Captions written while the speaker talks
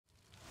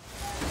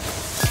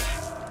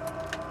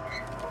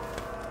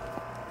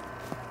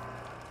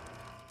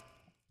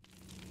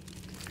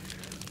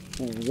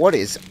What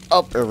is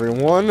up,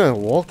 everyone?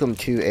 Welcome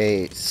to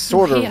a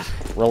sort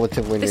of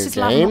relatively new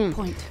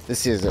game.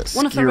 This is a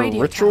Sker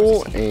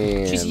Ritual,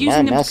 and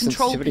my mouse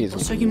sensitivity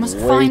is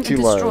way too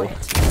low.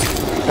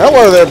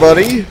 Hello there,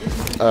 buddy.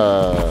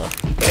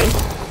 Okay.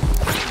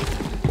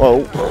 Whoa.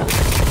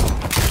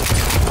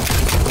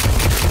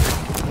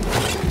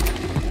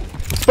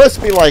 It's supposed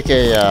to be like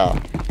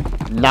a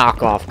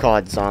knockoff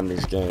COD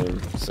Zombies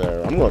game,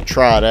 so I'm gonna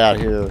try it out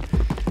here.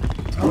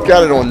 We've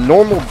got it on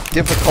normal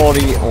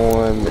difficulty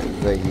on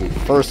the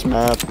first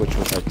map, which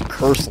was like the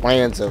Cursed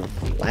Lands of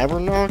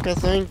Lavernock, I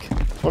think.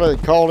 That's what they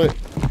called it.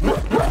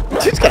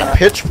 Dude's got a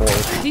pitchfork.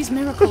 These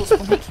miracles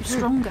will make you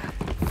stronger,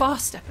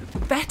 faster,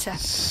 better.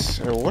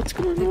 So what's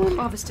going on? They were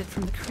harvested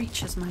from the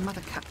creatures my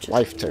mother captured.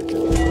 Life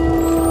token.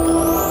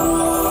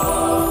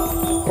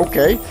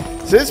 Okay.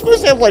 So it's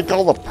supposed to have like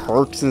all the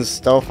perks and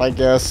stuff, I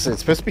guess.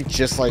 It's supposed to be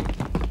just like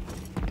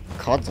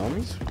COD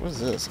Zombies? What is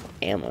this?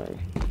 Ammo.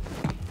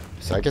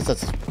 So I guess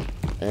that's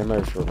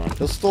ammo for my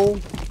pistol.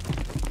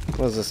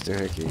 What does this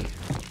doohickey?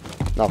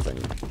 Nothing.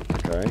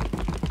 Okay.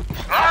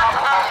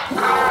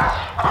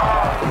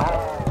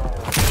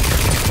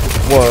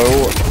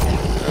 Whoa.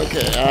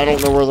 Okay, I don't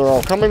know where they're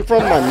all coming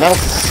from. My mouse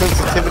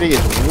sensitivity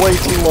is way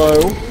too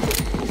low.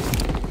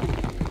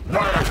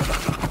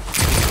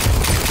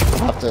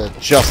 I'll have to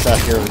adjust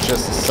that here in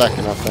just a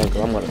second, I think,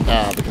 or I'm gonna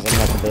die because I'm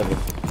not gonna be able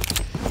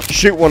to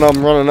shoot one of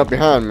them running up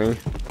behind me.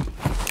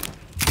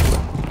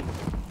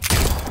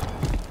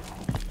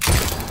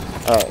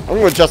 Alright, I'm going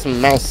to adjust my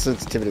mouse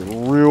sensitivity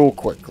real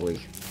quickly.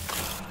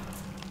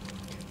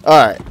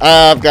 Alright,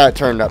 I've got it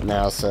turned up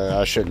now, so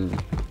I shouldn't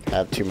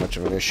have too much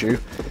of an issue.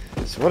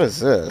 So what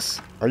is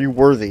this? Are you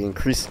worthy?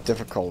 Increase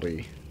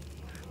difficulty.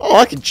 Oh,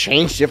 I can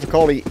change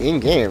difficulty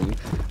in-game.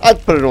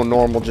 I'd put it on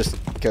normal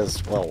just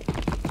because, well,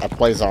 I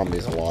play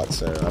zombies a lot,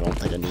 so I don't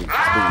think I need it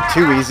to be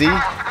too easy.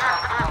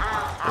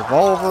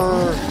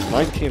 Revolver,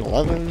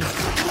 1911.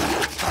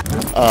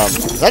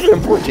 Is that an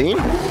M14?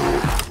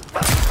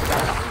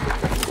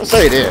 I'll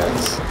say it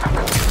is.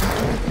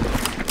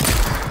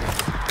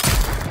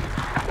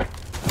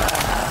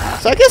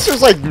 So I guess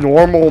there's like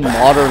normal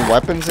modern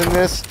weapons in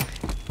this,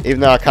 even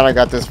though I kind of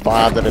got this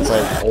vibe that it's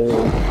like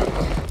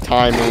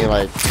old-timey,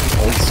 like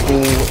old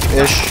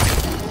school-ish.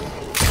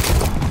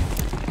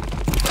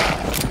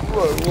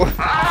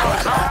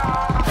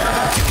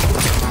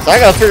 So I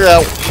gotta figure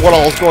out what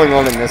all's going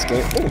on in this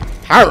game. Ooh,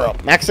 power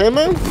up, max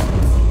ammo?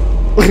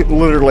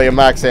 Literally a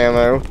max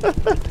ammo.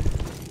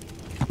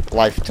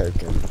 Life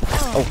token.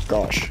 Oh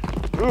gosh.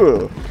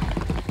 Ugh.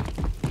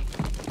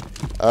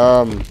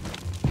 So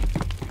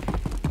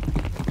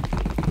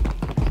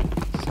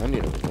I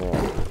need a roll.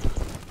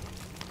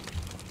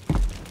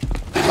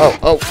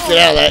 Oh, get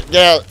out of that.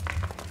 Get out.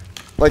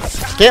 Like,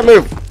 can't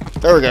move.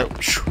 There we go. I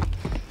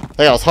think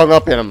I was hung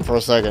up in him for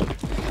a second.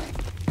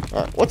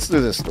 Alright, let's do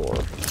this door.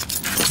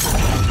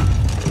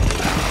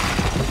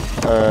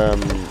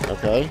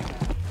 Okay.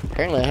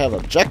 Apparently I have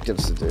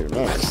objectives to do.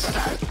 Nice.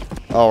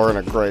 Oh, we're in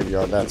a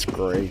graveyard. That's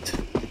great.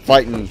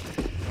 Fighting.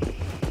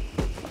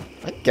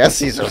 I guess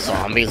these are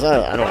zombies.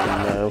 I don't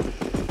even know.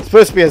 It's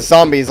supposed to be a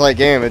zombies-like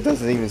game. It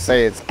doesn't even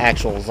say it's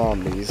actual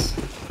zombies.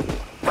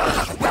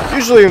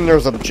 Usually when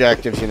there's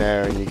objectives, you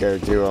know, and you go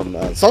do them,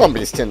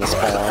 zombies tend to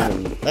spawn,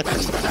 and that can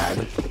be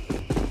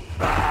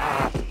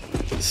bad.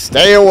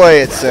 Stay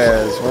away, it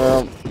says.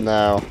 Well,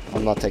 no.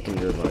 I'm not taking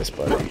your advice,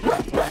 buddy.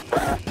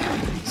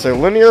 So,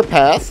 linear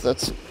path.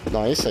 That's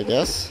nice, I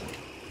guess.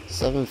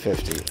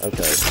 750.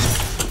 Okay.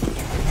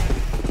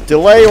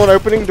 Delay on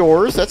opening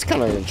doors. That's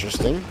kind of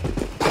interesting.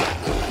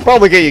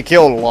 Probably get you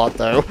killed a lot,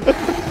 though.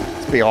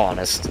 Let's be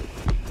honest.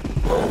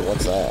 Oh,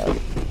 what's that?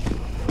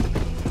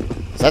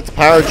 Is that the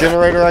power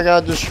generator I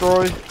gotta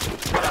destroy?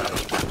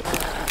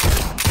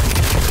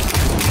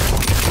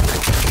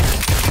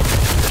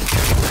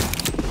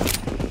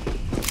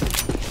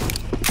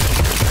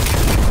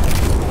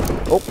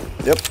 Oh,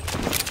 yep.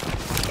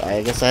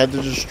 I guess I had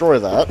to destroy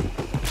that.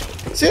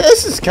 See,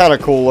 this is kind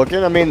of cool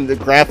looking. I mean, the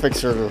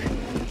graphics are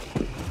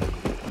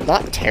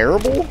not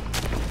terrible.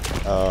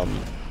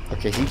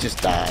 Okay, he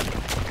just died.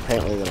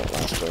 Apparently they don't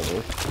last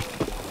forever.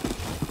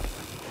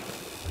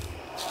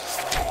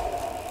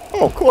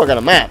 Oh, cool, I got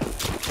a map.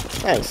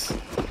 Nice. Do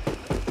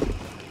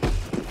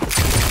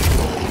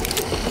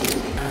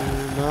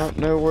not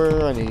know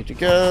where I need to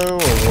go, or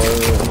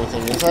where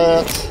anything is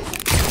at.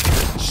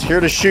 Just here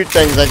to shoot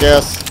things, I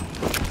guess.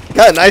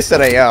 Kind of nice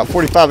that a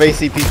 45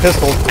 ACP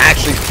pistol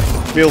actually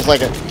feels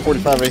like a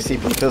 45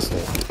 ACP pistol.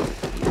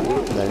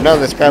 None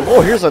of this crap.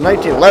 Oh, here's a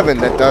 1911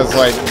 that does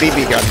like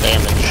BB gun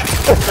damage.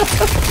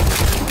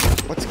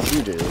 What's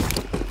Q do?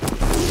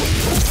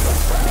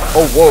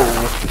 Oh, whoa.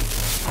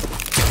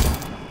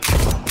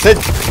 Said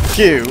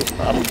Q.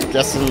 I'm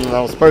guessing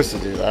I was supposed to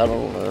do that. I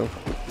don't know.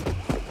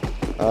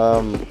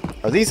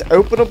 Are these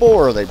openable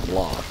or are they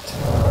blocked?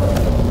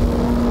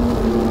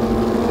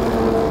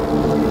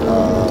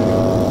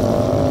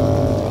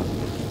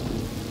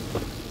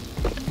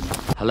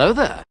 Hello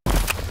there.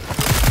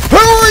 Who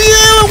are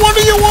you? What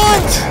do you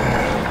want?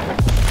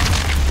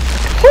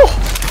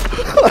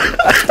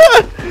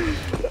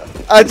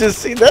 I just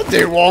seen that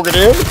dude walking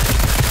in.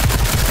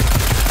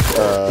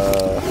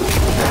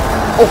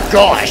 Oh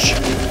gosh.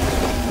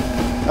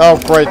 Oh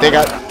great, they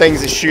got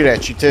things that shoot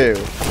at you too.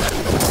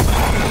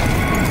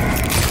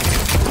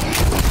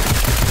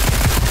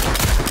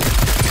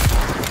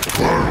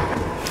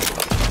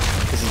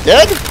 Is he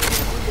dead?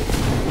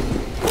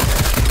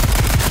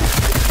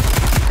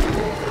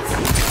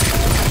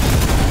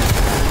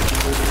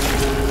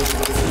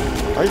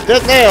 Oh, he's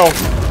dead now.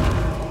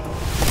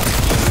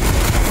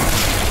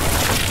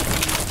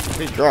 What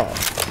did he drop?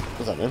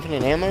 Was that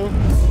infinite ammo?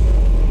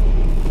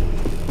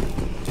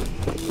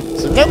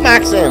 So no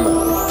max ammo.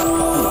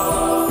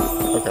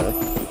 Okay.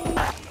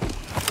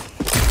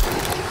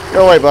 Go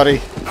away,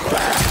 buddy.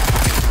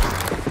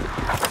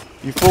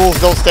 You fools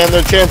don't stand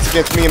no chance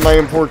against me and my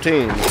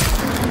M14.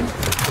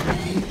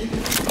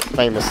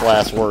 Famous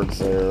last words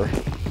there. Ooh.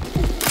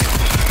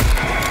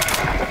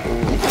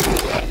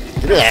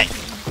 Give me that.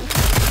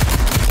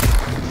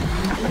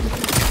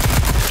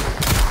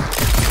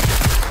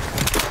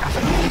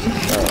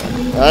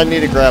 I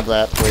need to grab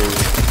that, please.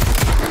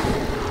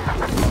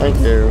 Thank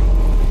you.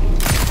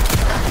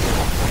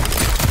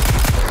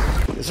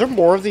 Is there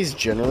more of these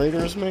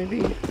generators,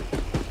 maybe? I'm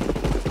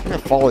gonna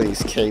follow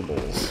these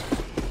cables.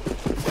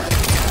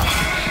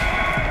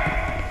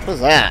 What is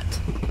that?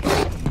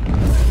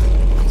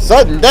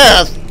 Sudden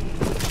death?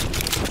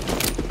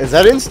 Is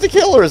that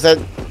insta-kill, or does that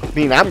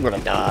mean I'm gonna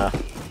die?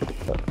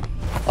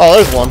 Oh,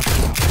 there's one.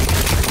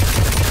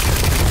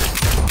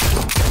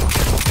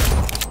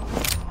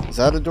 Is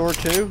that a door,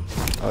 too?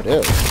 Oh, it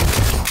is.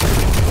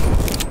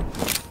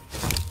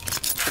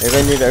 Maybe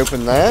I need to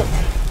open that?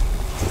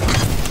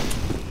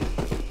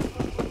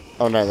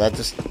 Oh no, that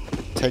just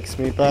takes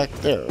me back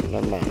there.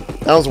 Never mind.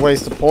 That was a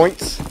waste of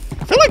points.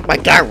 I feel like my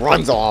guy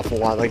runs an awful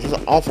lot. Like, there's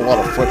an awful lot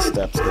of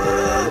footsteps going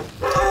on.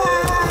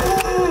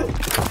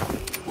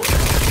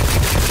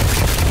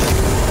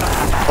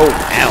 Oh,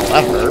 ow,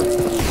 that hurt.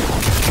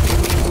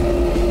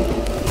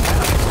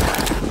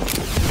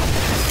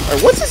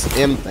 Alright, what's this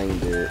M thing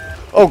do?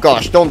 Oh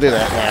gosh, don't do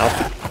that now.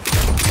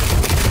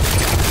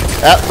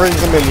 That brings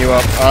the menu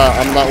up.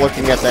 I'm not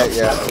looking at that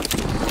yet.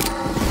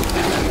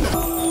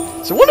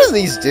 So what do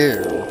these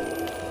do?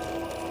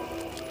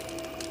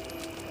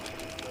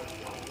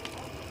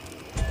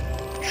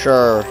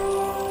 Sure.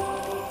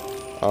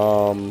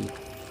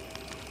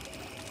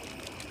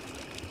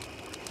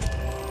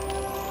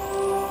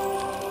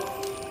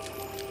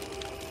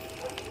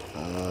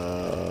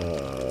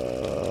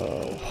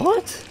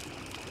 What?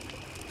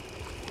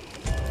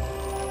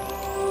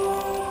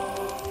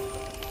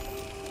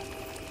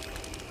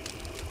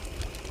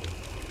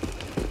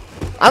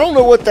 I don't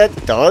know what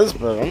that does,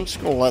 but I'm just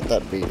gonna let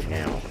that be for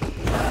now.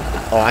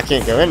 Oh, I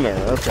can't go in there.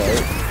 Okay.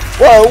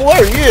 Whoa,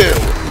 what are you?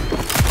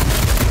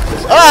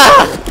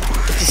 Ah!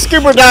 It's a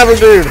scuba diver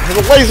dude with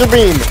a laser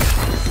beam.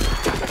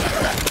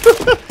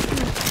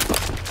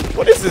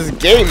 What is this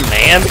game,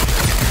 man?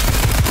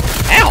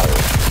 Ow!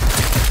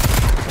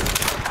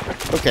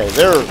 Okay,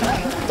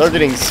 they're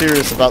getting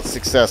serious about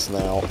success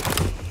now.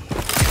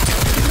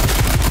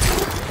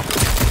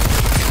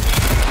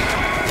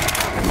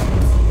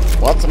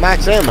 Lots of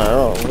max ammo.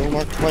 Oh, we're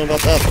not complaining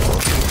about that though.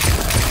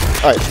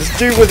 Alright, this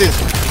dude with his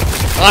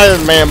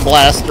Iron Man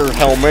blaster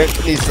helmet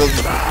needs to,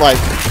 like,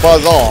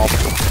 buzz off.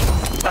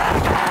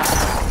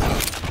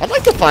 I'd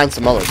like to find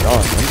some other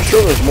guns. I'm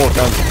sure there's more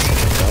guns in this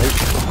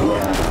game,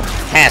 right?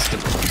 Has to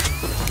be.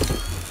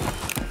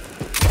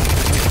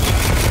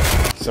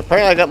 So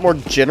apparently I got more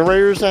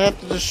generators I have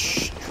to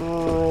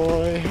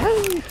destroy.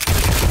 Am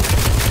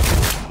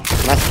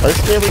I supposed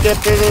to be able to get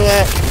through to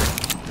that?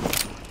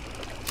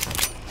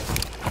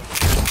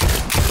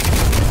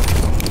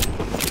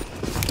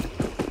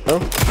 Oh.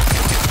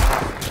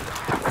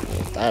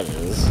 What that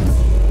is.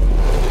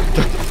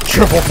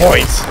 Triple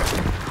points!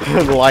 I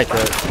didn't like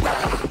it.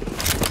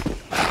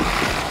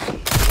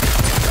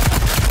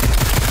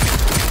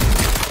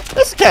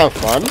 This is kind of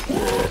fun.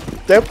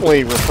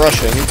 Definitely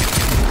refreshing.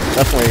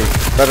 Definitely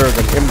better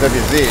than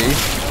MWZ.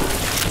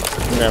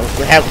 You know,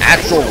 we have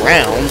actual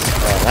rounds.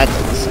 Oh, that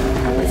doesn't sound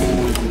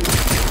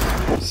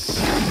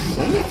good.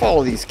 Let me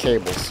follow these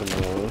cables some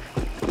more.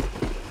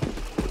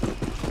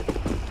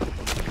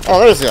 Oh,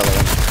 there's the other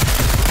one.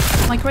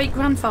 My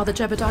great-grandfather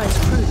Jebediah's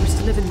crew used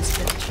to live in this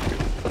village.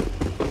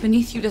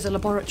 Beneath you there's a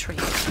laboratory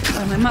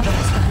where my mother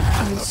has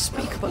done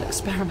unspeakable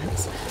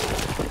experiments.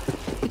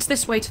 It's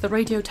this way to the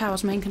radio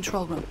tower's main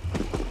control room.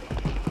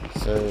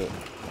 So,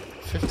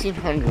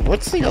 1500.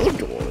 What's the other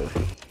door?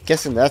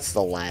 Guessing that's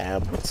the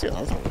lab. What's the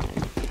other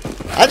one?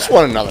 I just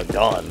want another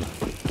gun.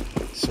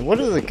 So what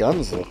do the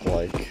guns look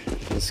like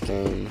in this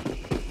game?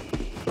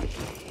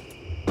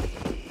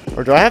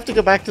 Or do I have to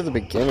go back to the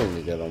beginning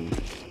to get them?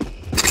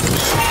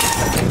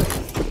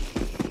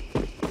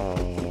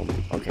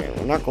 Okay,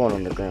 we're not going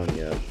underground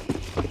yet.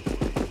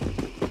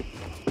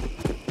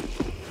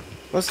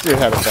 This dude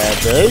had a bad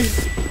day.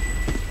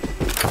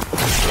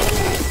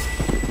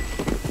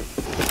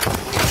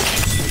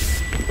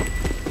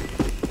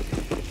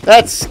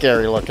 That's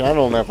scary looking. I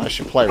don't know if I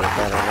should play with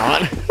that or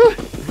not.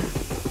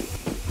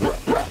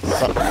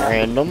 Something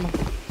random.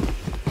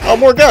 Oh,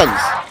 more guns!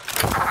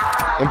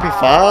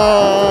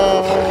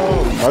 MP5...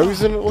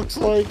 Mosin, it looks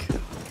like.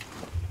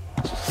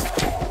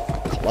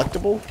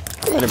 Collectible?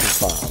 And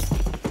MP5.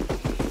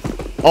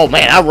 Oh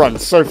man, I run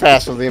so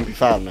fast with the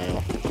MP5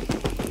 now.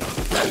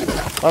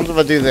 What happens if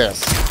I do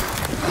this?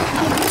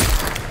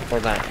 Or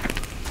that?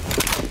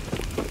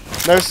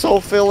 No soul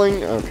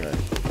filling? Okay.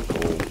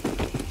 Cool.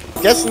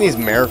 Guessing these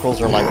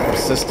miracles are like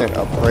persistent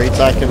upgrades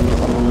I can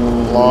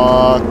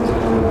unlock.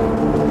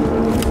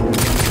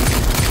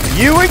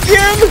 You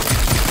again?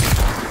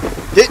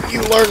 Didn't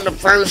you learn the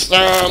first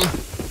time?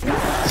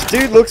 This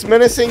dude looks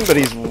menacing, but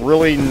he's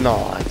really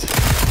not.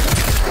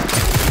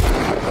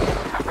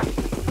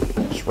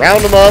 Just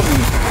round him up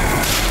and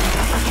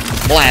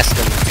blast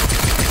him.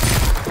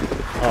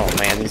 Oh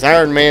man, these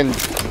Iron Man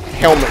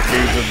helmet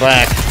dudes are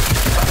back.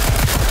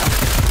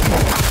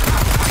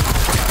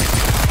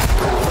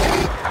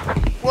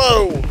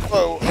 Whoa,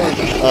 whoa.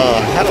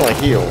 How do I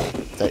heal?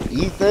 That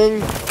E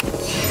thing?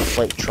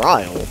 Like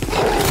trial.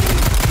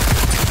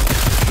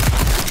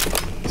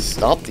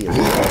 Stop the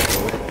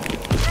elite.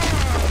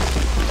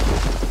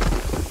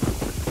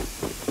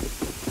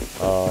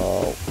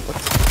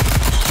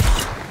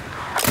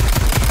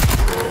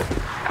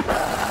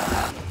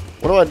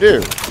 What do I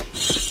do?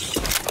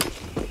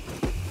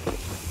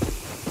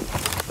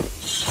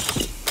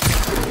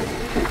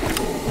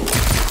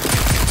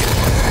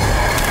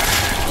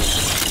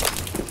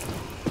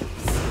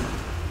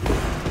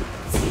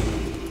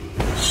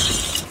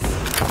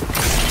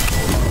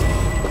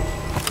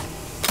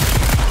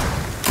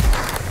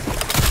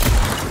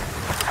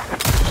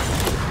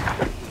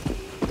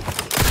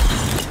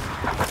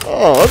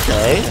 Oh,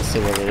 okay. Let's see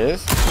what it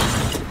is.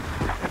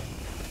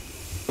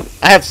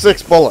 I have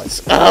 6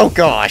 bullets. Oh,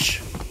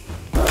 gosh.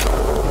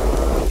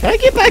 Can I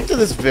get back to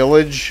this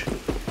village?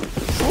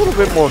 It's a little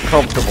bit more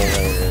comfortable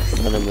there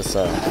than in this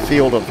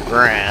field of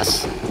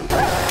grass.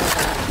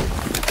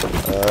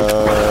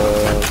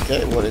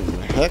 Okay, what in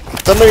the heck?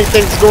 So many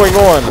things going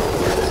on.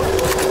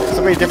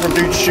 So many different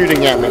dudes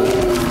shooting at me.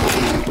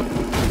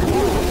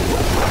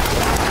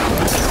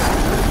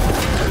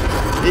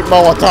 Eat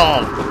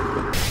Molotov.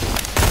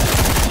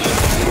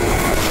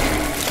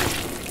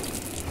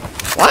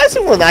 Why is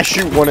it when I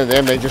shoot one of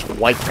them, they just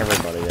wipe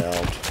everybody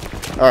out?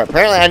 Alright,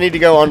 apparently I need to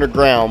go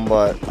underground,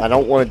 but I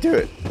don't want to do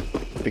it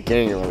at the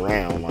beginning of the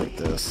round like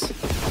this.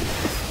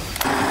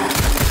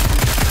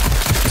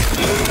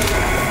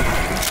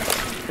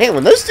 Man,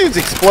 when those dudes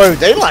explode,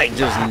 they like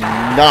just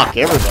knock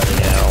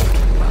everybody out.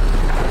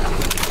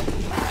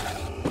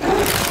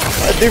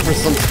 I do for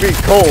some sweet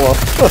cola.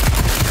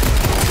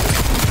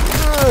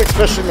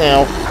 Especially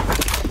now.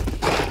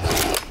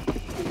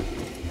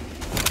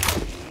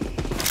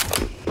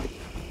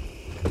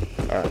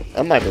 Alright,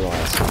 that might be the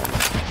last one.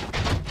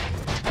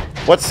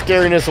 What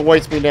scariness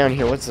awaits me down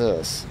here? What's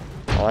this?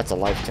 Oh, that's a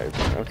life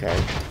token. Okay.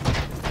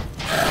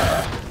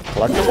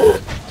 Collectible?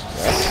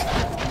 Yes.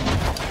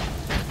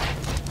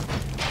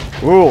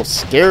 Ooh,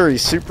 scary,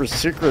 super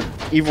secret,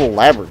 evil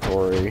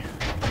laboratory.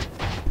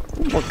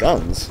 Ooh, more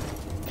guns.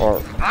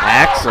 Or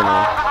axe and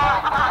a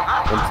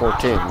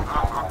M14.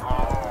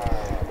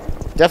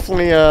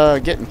 Definitely,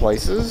 getting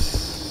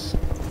places.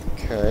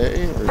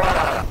 Okay.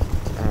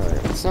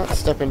 Alright, let's not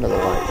step into the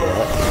light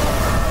yet.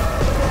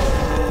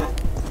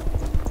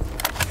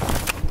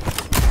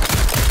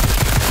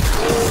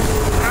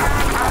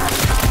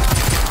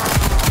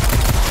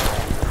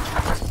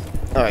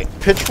 Alright,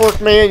 Pitchfork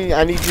Man,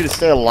 I need you to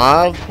stay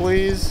alive,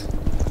 please.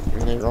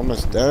 You're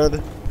almost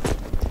dead.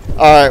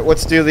 Alright,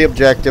 let's do the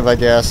objective, I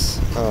guess.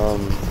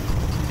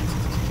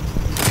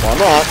 Why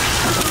not?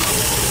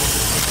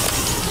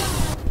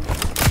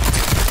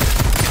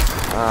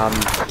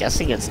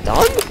 Guessing it's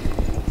done?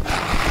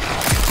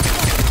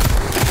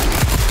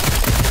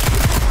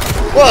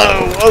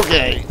 Whoa,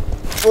 okay.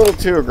 A little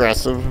too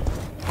aggressive.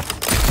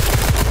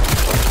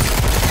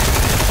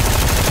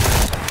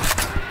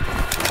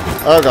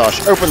 Oh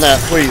gosh, open that,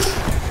 please.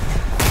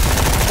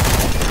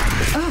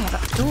 Ah,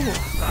 that door.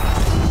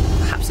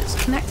 Perhaps it's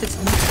connected to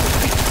the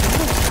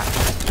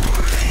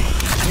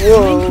The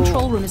main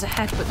control room is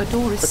ahead, but the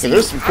door is sealed. Okay,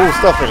 there's some cool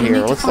stuff in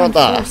here. Let's not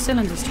die. 4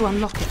 cylinders to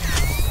unlock it.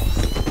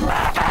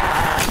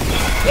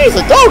 There's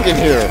a dog in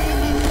here.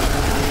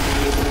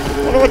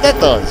 Wonder what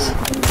that does.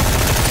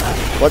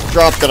 What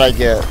drop did I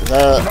get? Is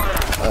that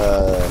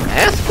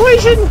math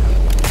equation?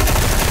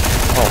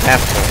 Oh,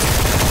 half point.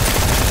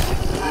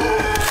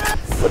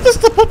 What does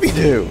the puppy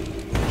do?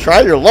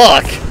 Try your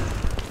luck.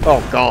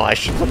 Oh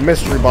gosh, it's a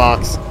mystery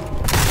box.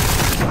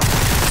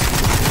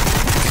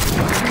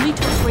 You need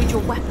to upgrade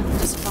your weapon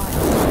to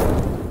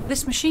survive.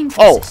 This machine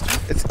can assist you.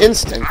 It's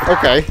instant.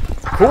 Okay,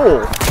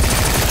 cool.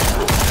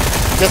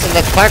 Guessing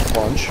that's pack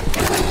punch.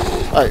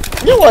 Alright,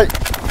 you know what?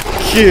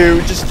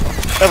 Q, just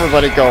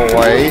everybody go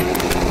away.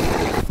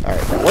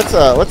 Alright,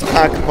 let's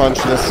pack punch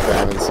this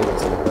guy and see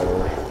what's in there.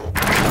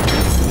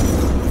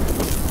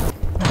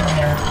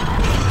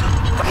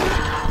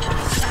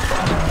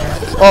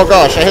 Oh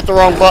gosh, I hit the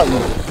wrong button.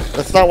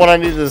 That's not what I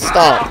needed to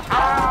stop.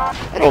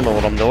 I don't know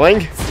what I'm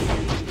doing.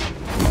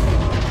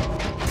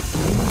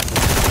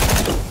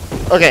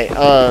 Okay,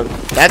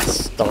 that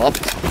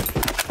stopped.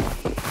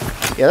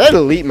 Yeah, that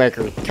elite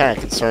maker kind of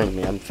concerns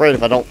me. I'm afraid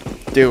if I don't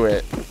do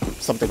it,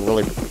 something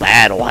really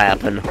bad will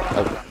happen.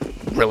 Like,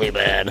 really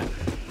bad.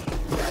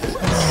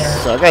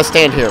 So I gotta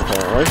stand here,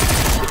 apparently.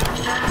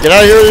 Get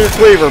out of here with your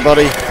cleaver,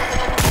 buddy.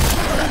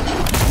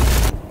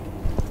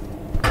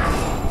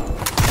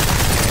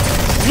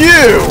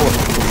 You!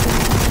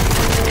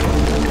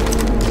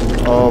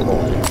 Oh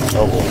boy.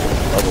 Oh boy.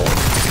 Oh boy.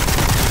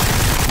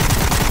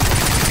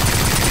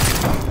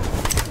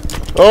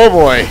 Oh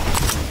boy.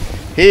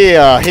 He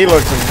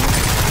looks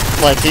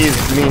like he's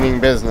meaning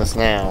business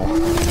now.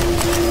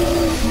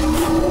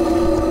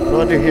 What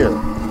do I do here?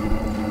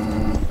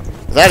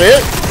 Is that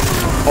it?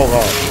 Oh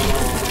gosh.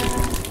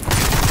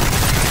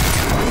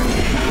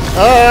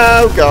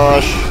 Oh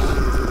gosh.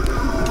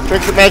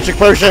 Drink the magic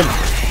potion.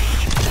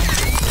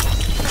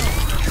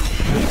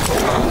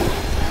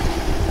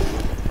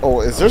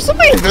 Oh, is there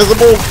somebody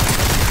invisible?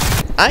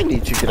 I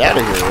need to get out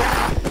of here.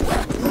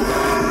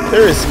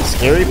 There is some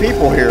scary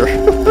people here.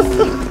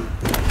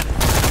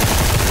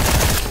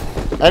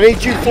 I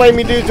need you,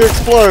 flamey dude, to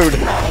explode.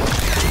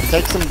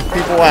 Take some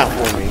people out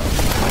for me.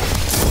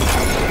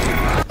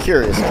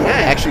 Curious, can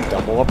I actually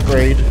double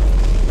upgrade?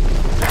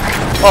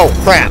 Oh,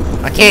 crap.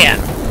 I can.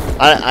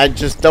 I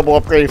just double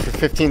upgraded for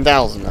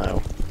 15,000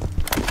 now.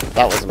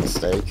 That was a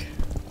mistake,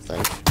 I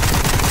think.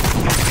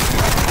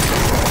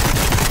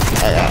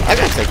 I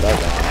gotta take that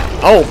down.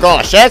 Oh,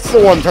 gosh, that's the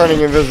one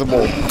turning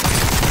invisible.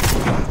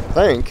 I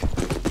think.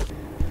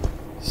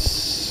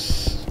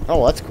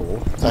 Oh, that's cool.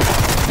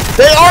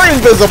 They are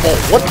invisible!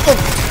 What the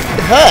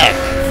heck?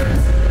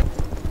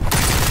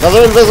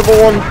 Another invisible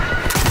one.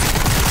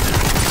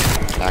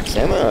 Max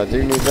ammo, I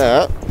do need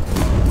that.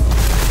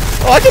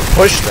 Oh, I can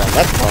push them.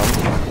 That's fun.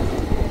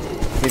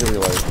 Need to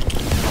reload.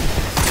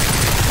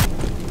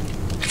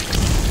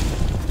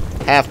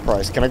 Half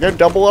price. Can I go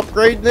double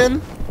upgrade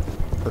then?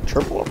 Or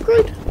triple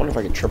upgrade? I wonder if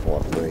I can triple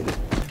upgrade.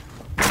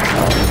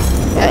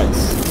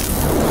 Nice.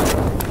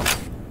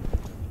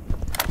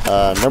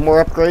 No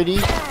more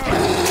upgradey.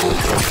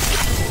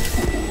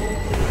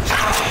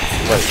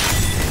 Wait.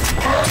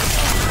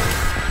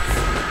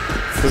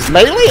 Does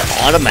melee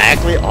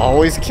automatically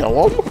always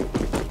kill them?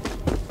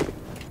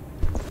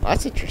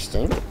 That's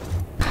interesting.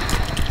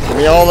 Give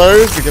me all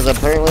those because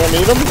apparently I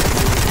need them.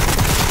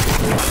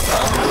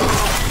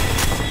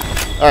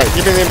 Alright,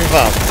 give me the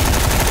MP5.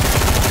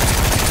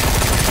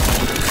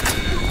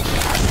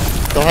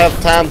 Don't have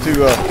time to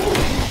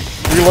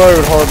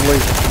reload hardly.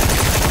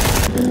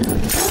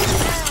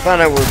 Find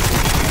out where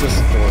this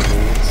door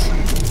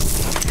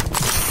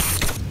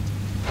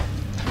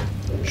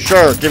leads.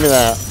 Sure, give me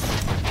that.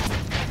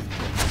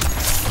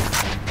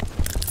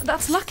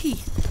 That's Lucky.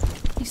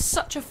 He's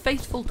such a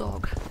faithful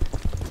dog.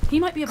 He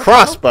might be able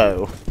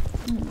crossbow. to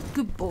help.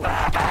 Good boy.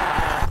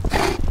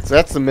 So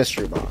that's the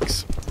mystery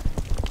box.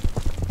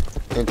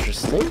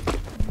 Interesting.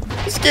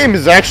 This game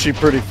is actually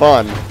pretty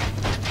fun.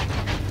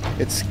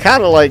 It's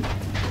kind of like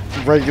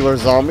regular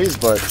zombies,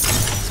 but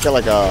it's got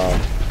like a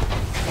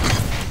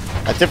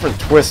different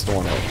twist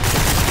on it.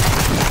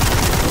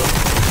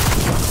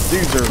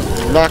 Dudes are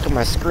knocking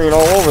my screen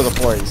all over the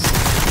place.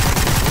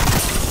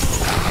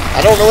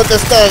 I don't know what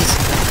this does.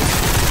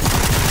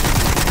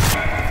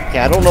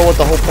 Yeah, I don't know what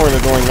the whole point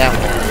of doing that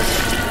one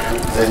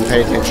is. Didn't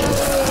pay attention.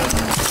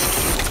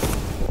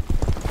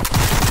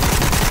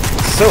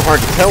 It's so hard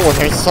to tell when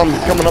there's something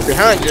coming up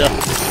behind you.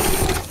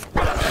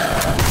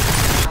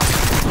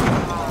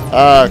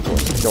 Of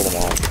course, kill them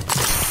all.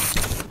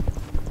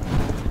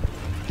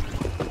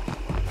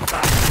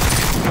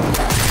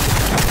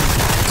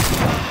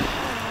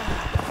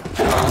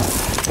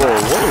 Whoa,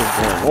 what is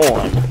going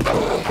on?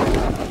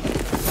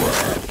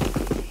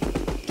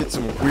 Get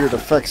some weird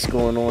effects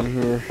going on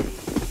here.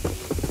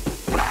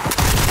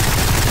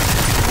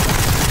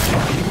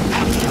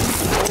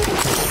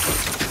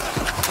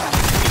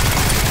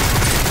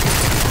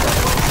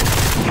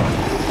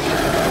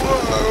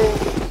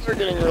 They're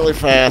getting really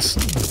fast.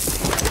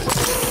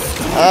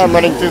 I'm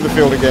running through the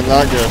field again,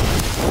 not good.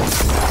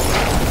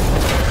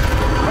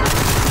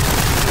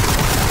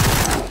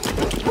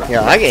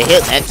 Yeah, I get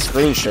hit, that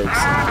screen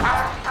shakes.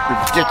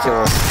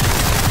 Ridiculous.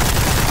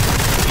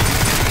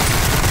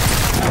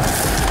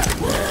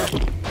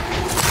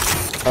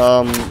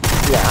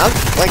 Yeah, I'd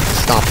like to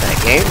stop that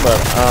game, but,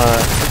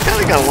 I've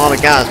kinda got a lot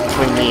of guys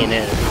between me and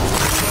it.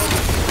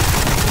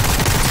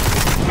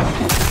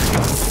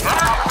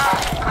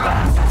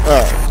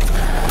 Alright.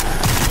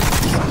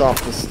 Stop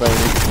this thing.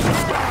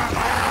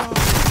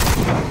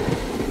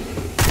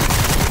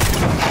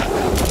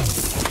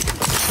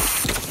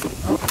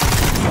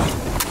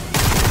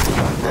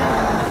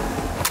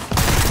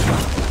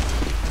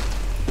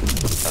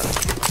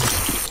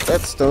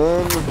 That's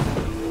done.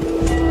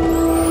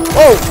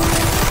 Oh!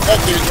 That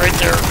dude's right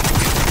there.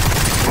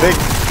 Big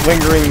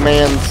lingering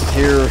man's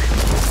here.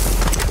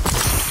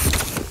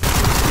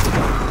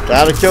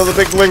 Gotta kill the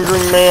big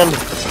lingering man.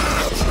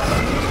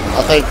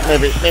 I think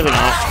maybe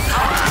not.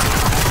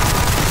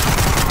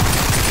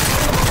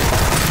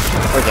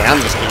 Okay,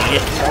 I'm just gonna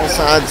hit all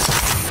sides.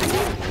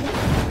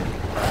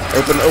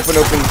 Open, open,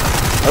 open.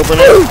 Open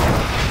it.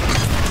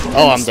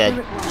 Oh, I'm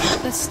dead.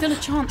 There's still a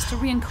chance to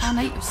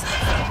reincarnate yourself.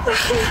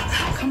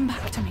 Come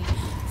back to me.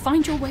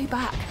 Find your way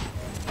back.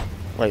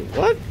 Wait,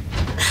 what?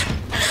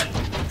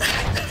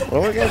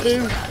 What am I gonna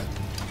do?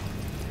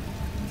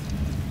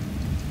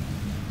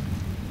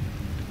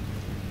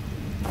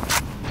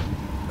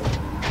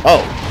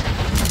 Oh.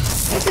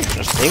 That's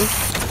interesting.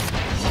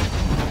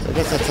 So I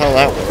guess that's how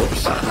that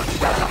works.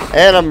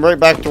 And I'm right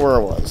back to where I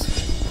was.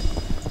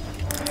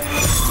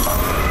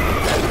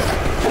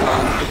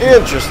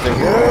 Interesting.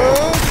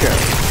 Okay.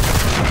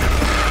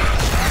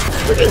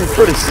 We're getting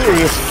pretty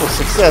serious for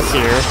success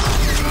here.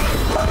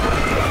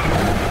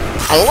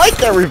 I like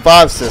that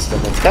revive system.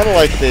 It's kind of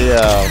like the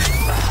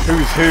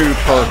Who's Who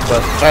perk,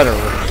 but better.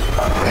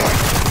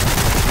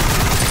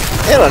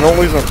 And I don't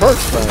lose my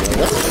perks finally.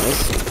 That's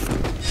nice.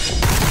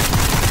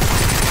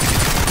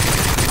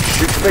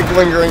 Shoot the big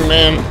lingering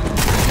man.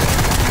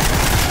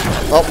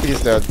 Oh,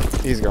 he's dead.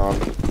 He's gone.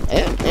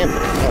 And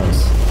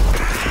nice.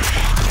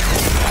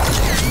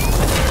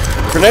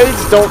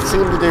 Grenades don't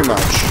seem to do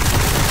much.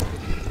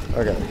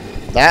 Okay.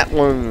 That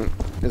one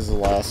is the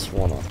last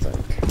one, I think.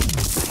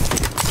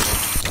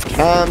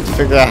 Time to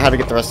figure out how to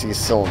get the rest of these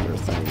cylinder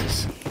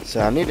things. So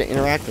I need to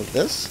interact with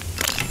this.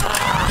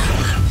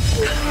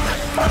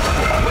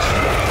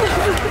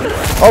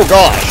 Oh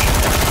gosh!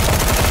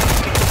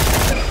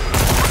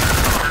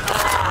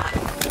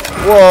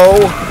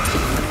 Whoa!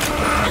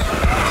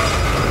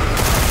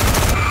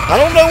 I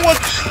don't know what...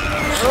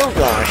 Oh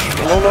gosh,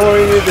 I don't know what I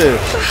need to do.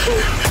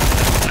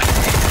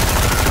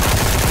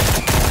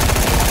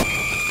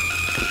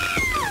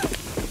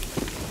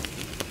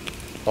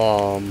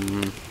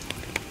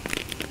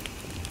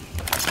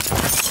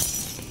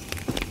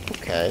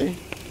 Okay.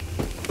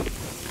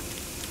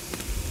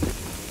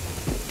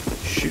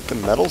 Shoot the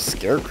metal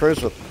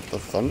scarecrows with the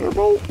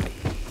thunderbolt?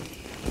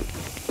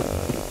 So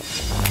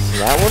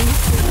that one?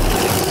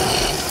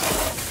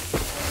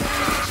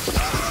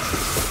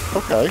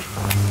 Okay.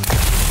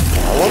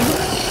 That one?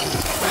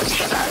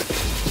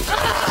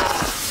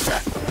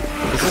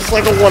 Is this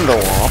like a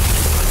Wonderwall?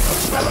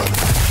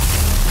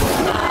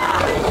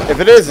 If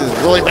it is, it's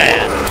really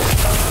bad.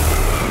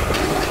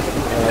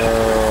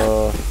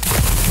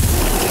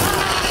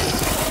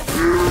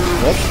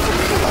 What?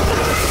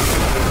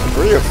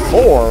 3 or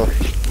 4?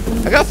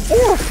 I got 4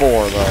 or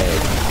 4 though.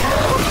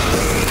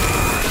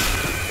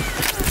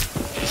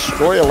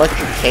 Destroy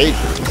electric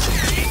cages.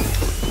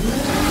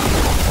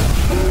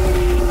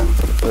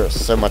 There's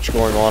so much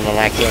going on and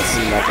I can't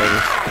see nothing.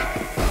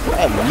 I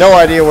have no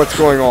idea what's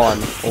going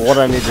on or what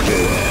I need to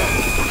do.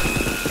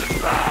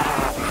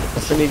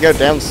 Guess I need to go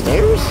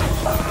downstairs?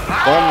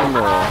 Down in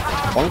the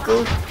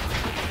bunker?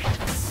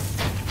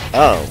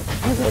 Oh,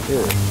 what did I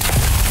do?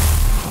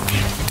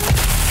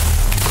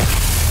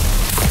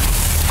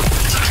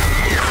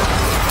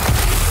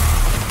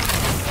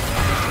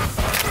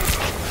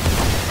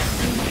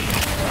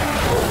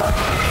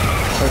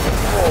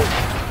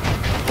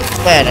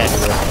 Bad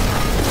idea.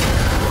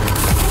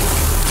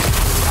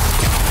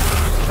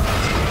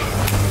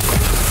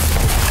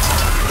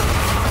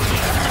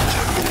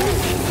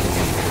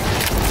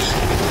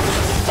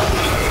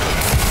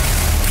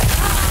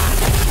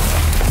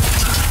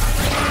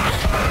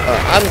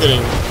 I'm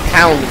getting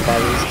pounded by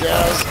these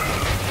guys.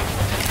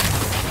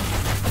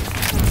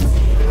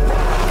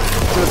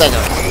 See what that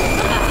does.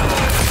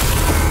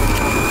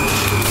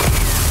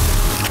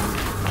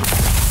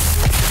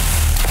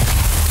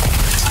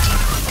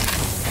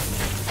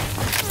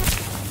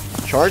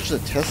 Charge the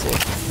Tesla.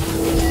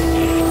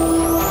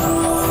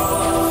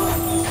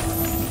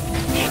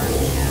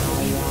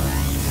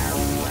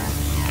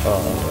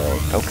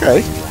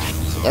 Okay.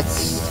 So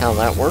that's how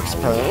that works,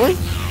 apparently.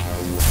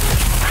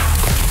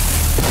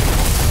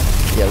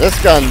 Yeah, this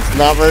gun's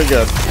not very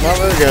good. Not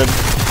very good.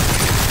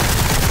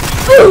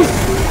 Woo!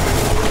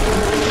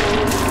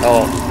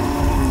 Oh.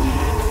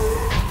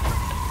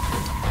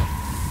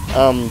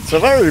 So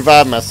if I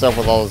revive myself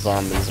with all the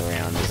zombies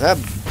around, is that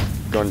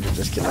going to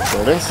just get me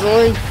killed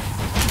instantly?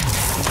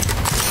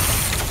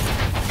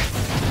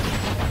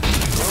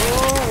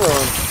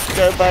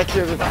 Go back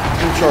here to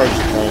recharge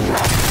the thing.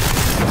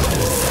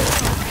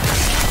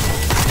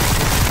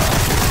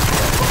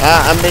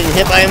 Ah, I'm being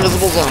hit by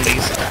invisible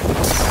zombies.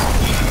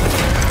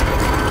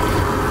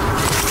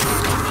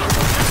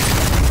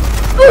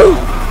 Woo!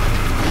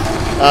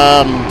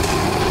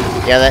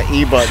 Yeah, that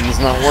E button's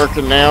not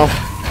working now.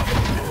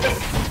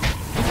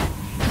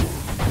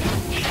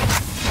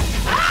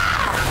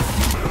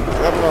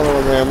 Grab another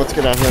one there. Let's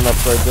get out here and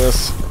upgrade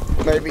this.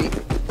 Maybe.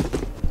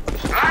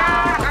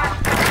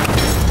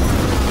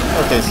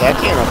 Okay, so I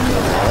can't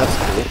upgrade that. That's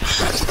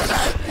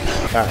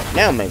cool. Alright,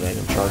 now maybe I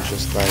can charge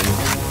this thing.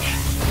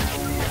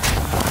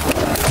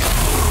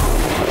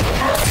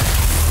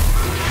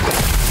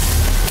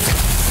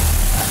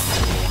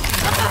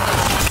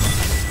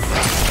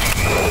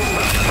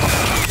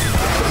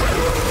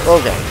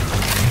 Okay.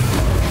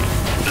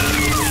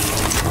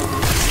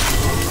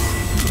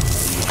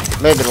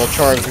 Maybe it'll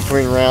charge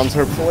between rounds,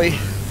 hopefully.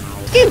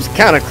 This game's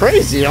kind of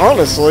crazy,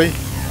 honestly.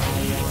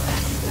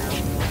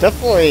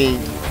 definitely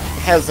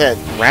has that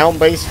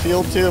round-based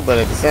feel to it, but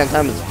at the same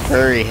time, it's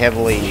very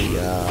heavily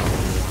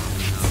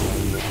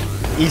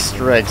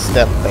Easter egg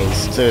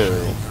step-based too.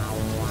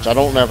 Which I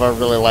don't know if I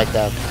really like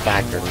that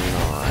factor or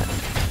not.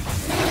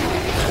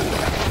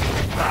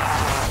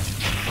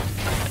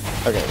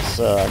 Okay,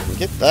 so I can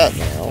get that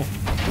now.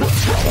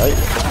 Right?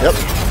 Yep.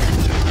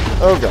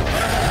 Oh god.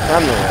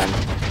 Time to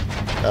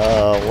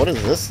run. What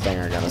is this thing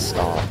I gotta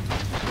stop?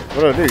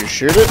 What do I do?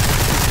 Shoot it?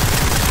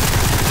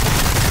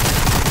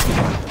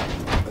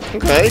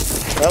 Okay,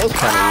 that was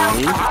kind of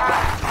easy.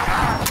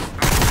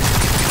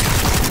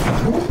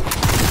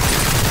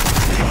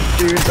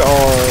 Dudes are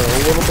a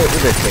little bit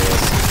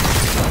ridiculous.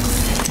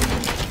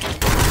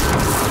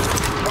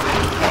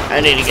 I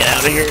need to get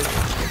out of here.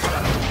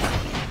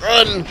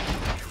 Run!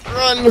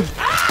 Run!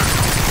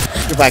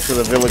 Let's go back to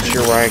the village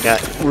here where I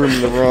got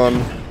room to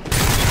run.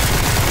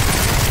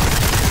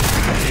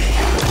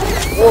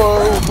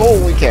 Whoa!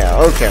 Holy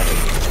cow! Okay.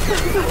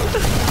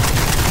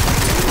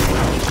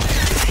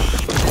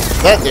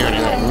 Does that do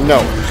anything? No,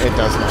 it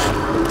does not.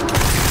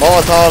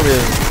 Molotov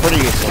is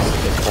pretty useless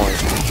at this point.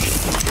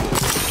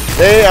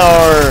 They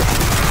are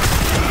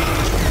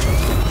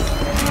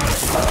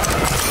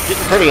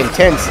getting pretty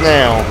intense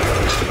now.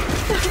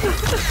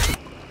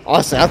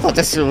 Honestly, I thought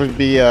this would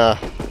be a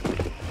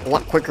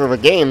lot quicker of a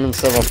game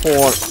instead of a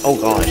full-on. Oh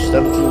gosh,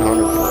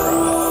 1,700 for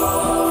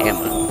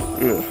ammo.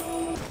 Ugh.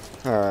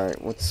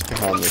 Alright, what's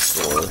behind this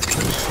door?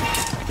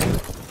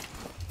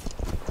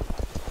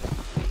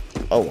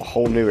 Oh, a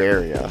whole new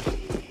area.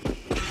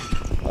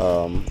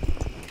 Oh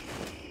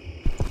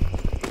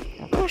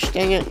gosh,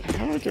 dang it.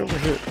 How do I get over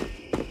here?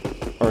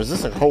 Or is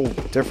this a whole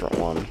different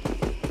one?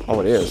 Oh,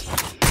 it is.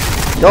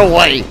 Go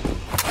away!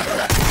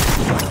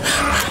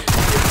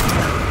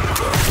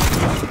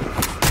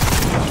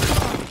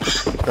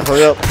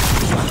 Hurry up.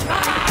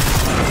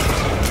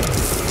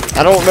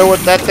 I don't know what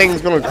that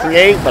thing's gonna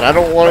create, but I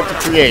don't want it to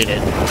create it.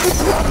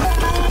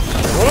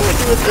 What do I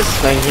do with this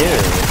thing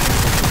here?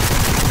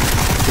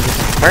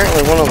 It's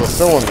apparently one of the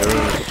cylinder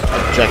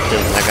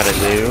objectives I gotta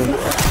do.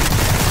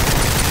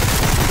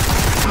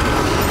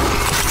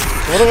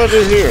 What do I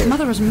do here?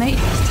 Mother has made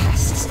these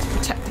tests to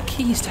protect the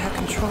keys to her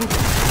control room.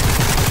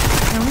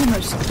 They're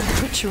almost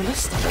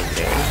ritualistic.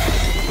 Okay.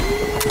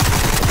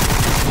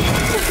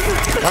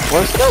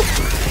 Let's go.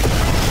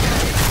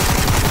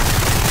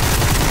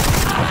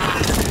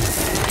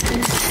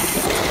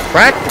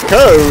 Crack the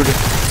code?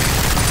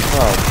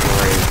 Oh,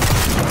 great.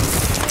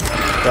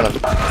 Gotta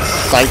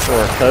cipher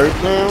a code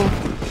now?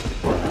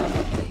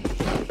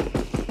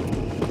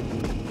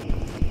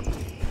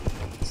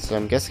 So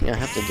I'm guessing I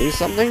have to do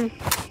something?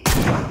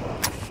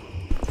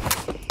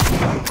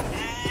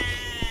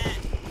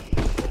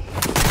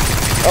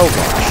 Oh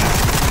gosh.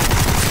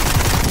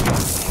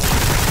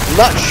 I'm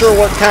not sure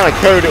what kind of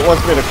code it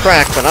wants me to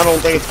crack, but I don't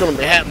think it's going to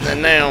be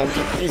happening now.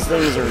 These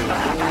things are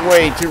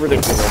way too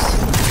ridiculous.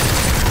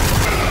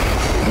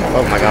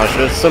 Oh my gosh,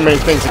 there's so many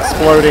things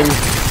exploding.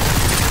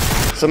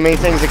 So many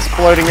things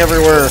exploding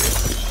everywhere.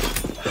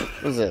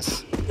 What is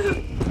this?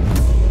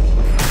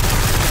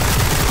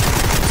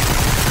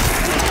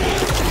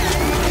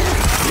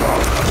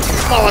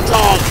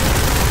 Molotov!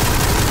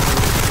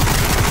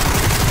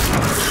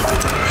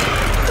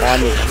 I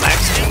need a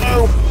max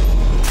ammo.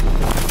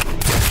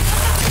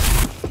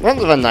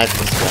 Runs of a knife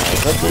this guy.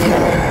 Is that the...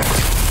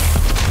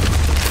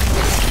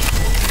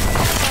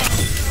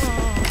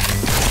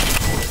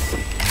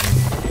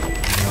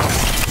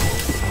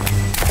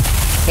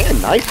 Can't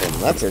knife him.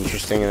 That's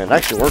interesting, and it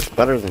actually works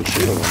better than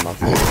shooting him, I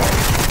think.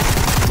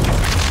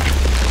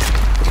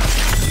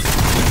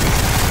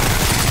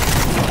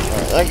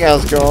 Alright, that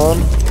guy's gone.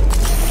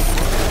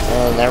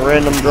 And that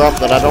random drop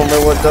that I don't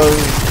know what does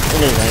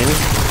anything.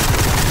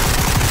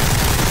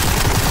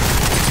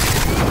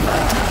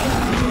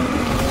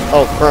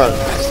 Oh, crud.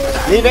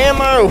 Need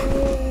ammo!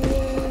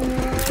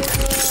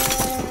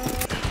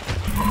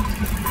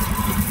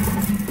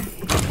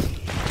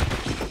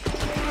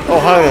 Oh,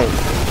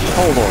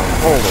 hold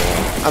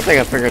on. I think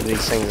I figured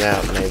these things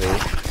out, maybe.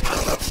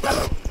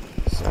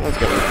 Someone's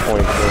gonna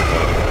point to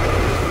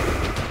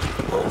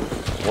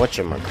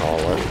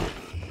whatchamacallit.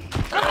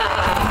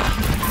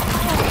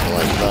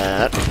 Like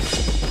that.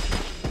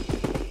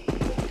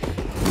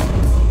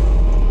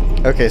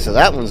 Okay, so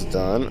that one's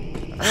done.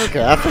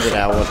 Okay, I figured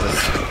out what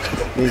this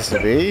needs to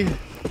be.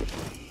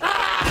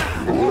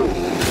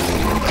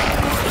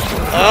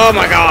 Oh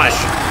my gosh!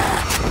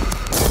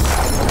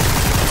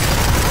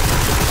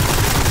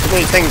 Too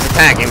many things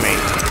attacking me.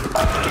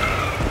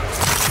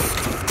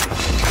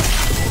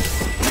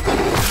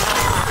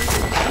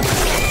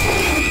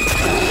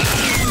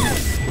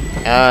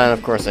 And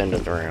of course I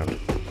ended the round.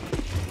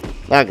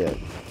 Not good.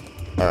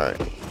 Alright.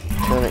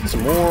 Turn it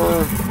some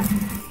more.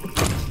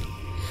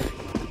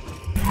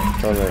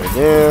 Turn it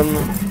again.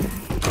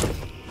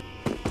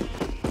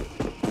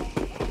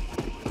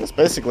 It's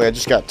basically I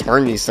just got to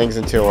turn these things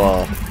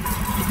until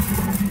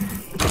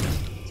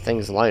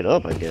things light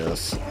up, I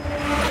guess.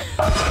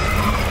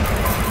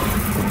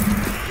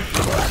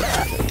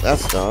 Okay,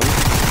 that's done.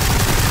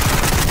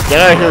 Get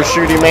out of here,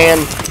 shooty man.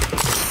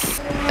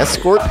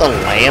 Escort the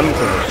lamb to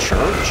the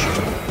church?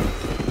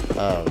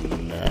 Oh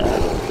no.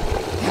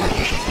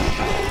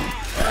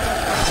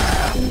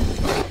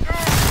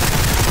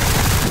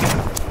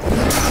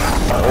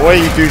 Away,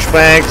 you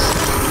douchebags.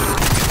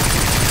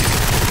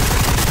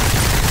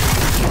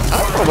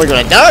 I'm probably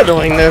gonna die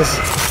doing this.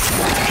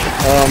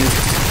 I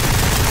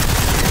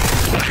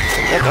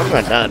think I'm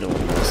gonna die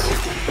doing this.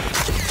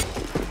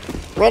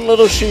 Run,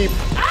 little sheep.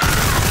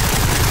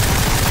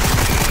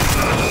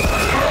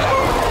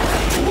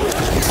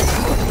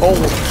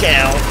 Holy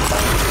cow.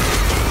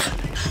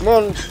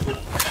 Run.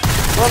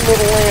 Run,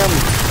 little lamb.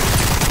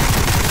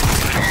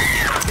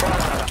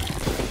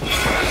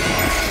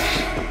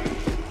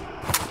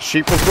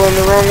 Sheep was going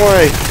the wrong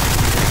way.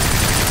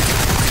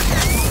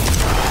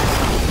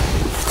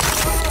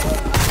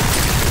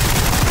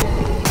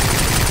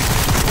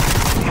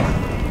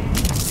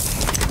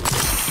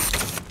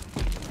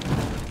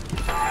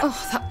 Oh,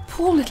 that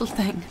poor little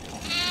thing.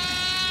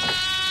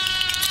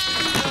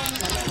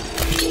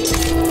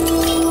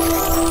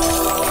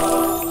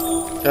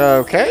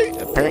 Okay,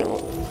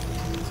 apparently.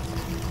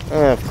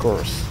 Of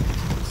course.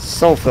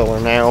 Soul filler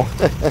now.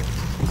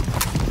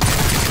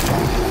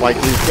 Fight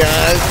these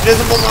guys.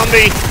 Visible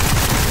zombie!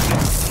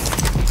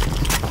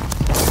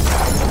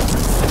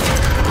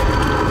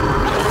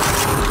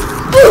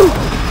 Woo!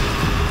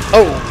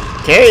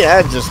 Okay,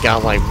 I just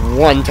got like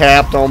one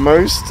tapped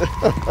almost.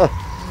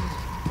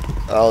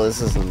 Oh,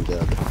 this isn't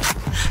good.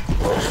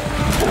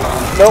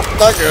 Nope,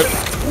 not good.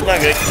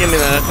 Not good. Give me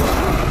that.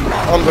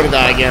 I'm gonna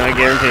die again, I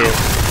guarantee it.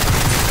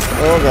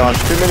 Oh gosh,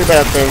 too many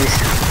bad things.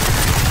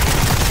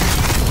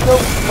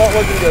 Nope, not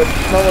looking good.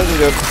 Not looking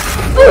good.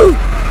 Woo!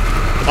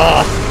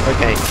 Ah,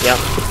 okay, yep.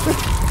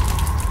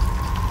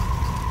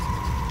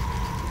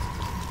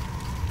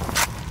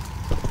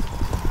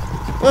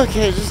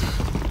 Okay, just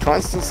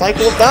constant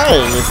cycle of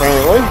dying,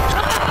 apparently.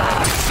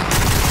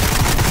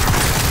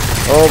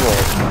 Oh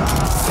boy.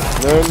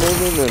 No.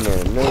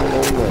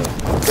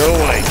 Go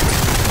away.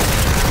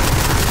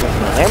 Got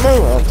my ammo,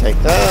 I'll take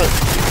that.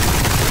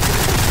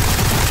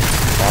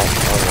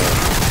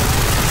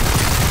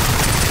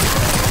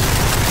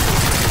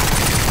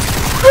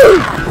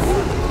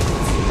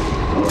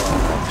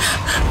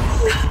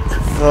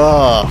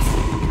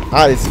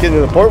 It's getting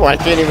to the point where I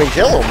can't even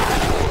kill him.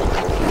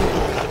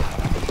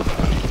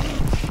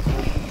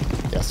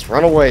 Yes,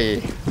 run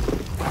away.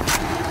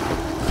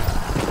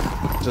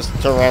 Just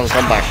turn around and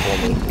come back for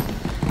me.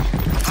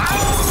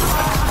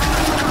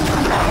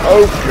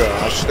 Oh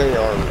gosh, they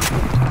are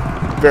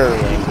very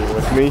angry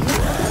with me.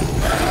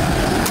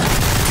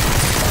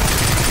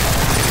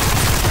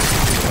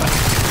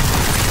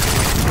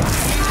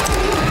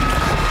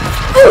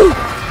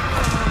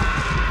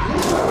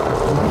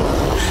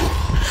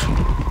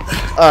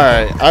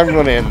 Alright, I'm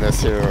gonna end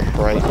this here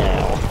right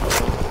now.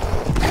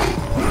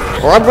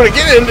 Or I'm gonna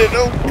get ended!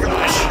 Oh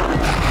gosh!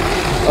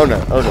 Oh no,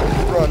 oh no.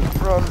 Run.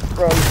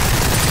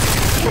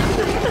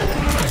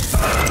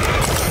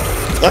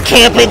 There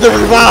can't be the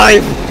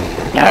revive!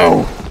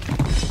 No!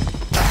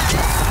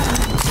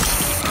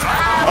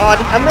 Oh,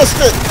 I missed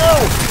it! No!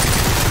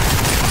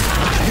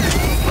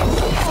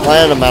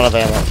 Land, I'm out of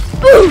ammo.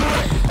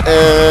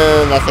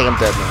 And I think I'm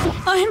dead now.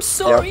 I'm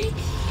sorry. Yep.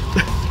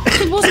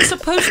 It wasn't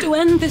supposed to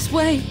end this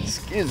way.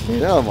 Excuse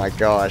me. Oh my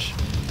gosh.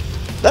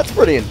 That's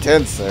pretty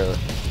intense though.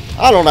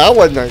 I don't know. I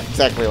wasn't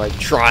exactly like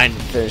trying to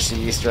finish the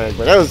Easter egg,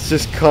 but that was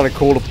just kind of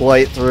cool to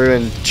play it through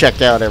and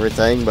check out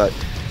everything. But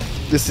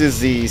this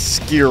is the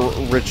Sker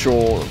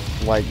Ritual,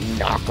 like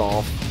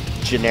knockoff,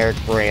 generic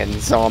brand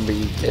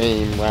zombie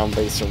game,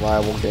 round-based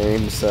survival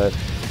game. So,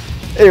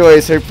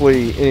 anyways,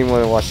 hopefully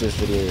anyone who watches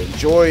this video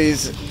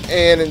enjoys.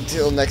 And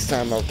until next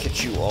time, I'll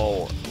catch you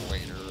all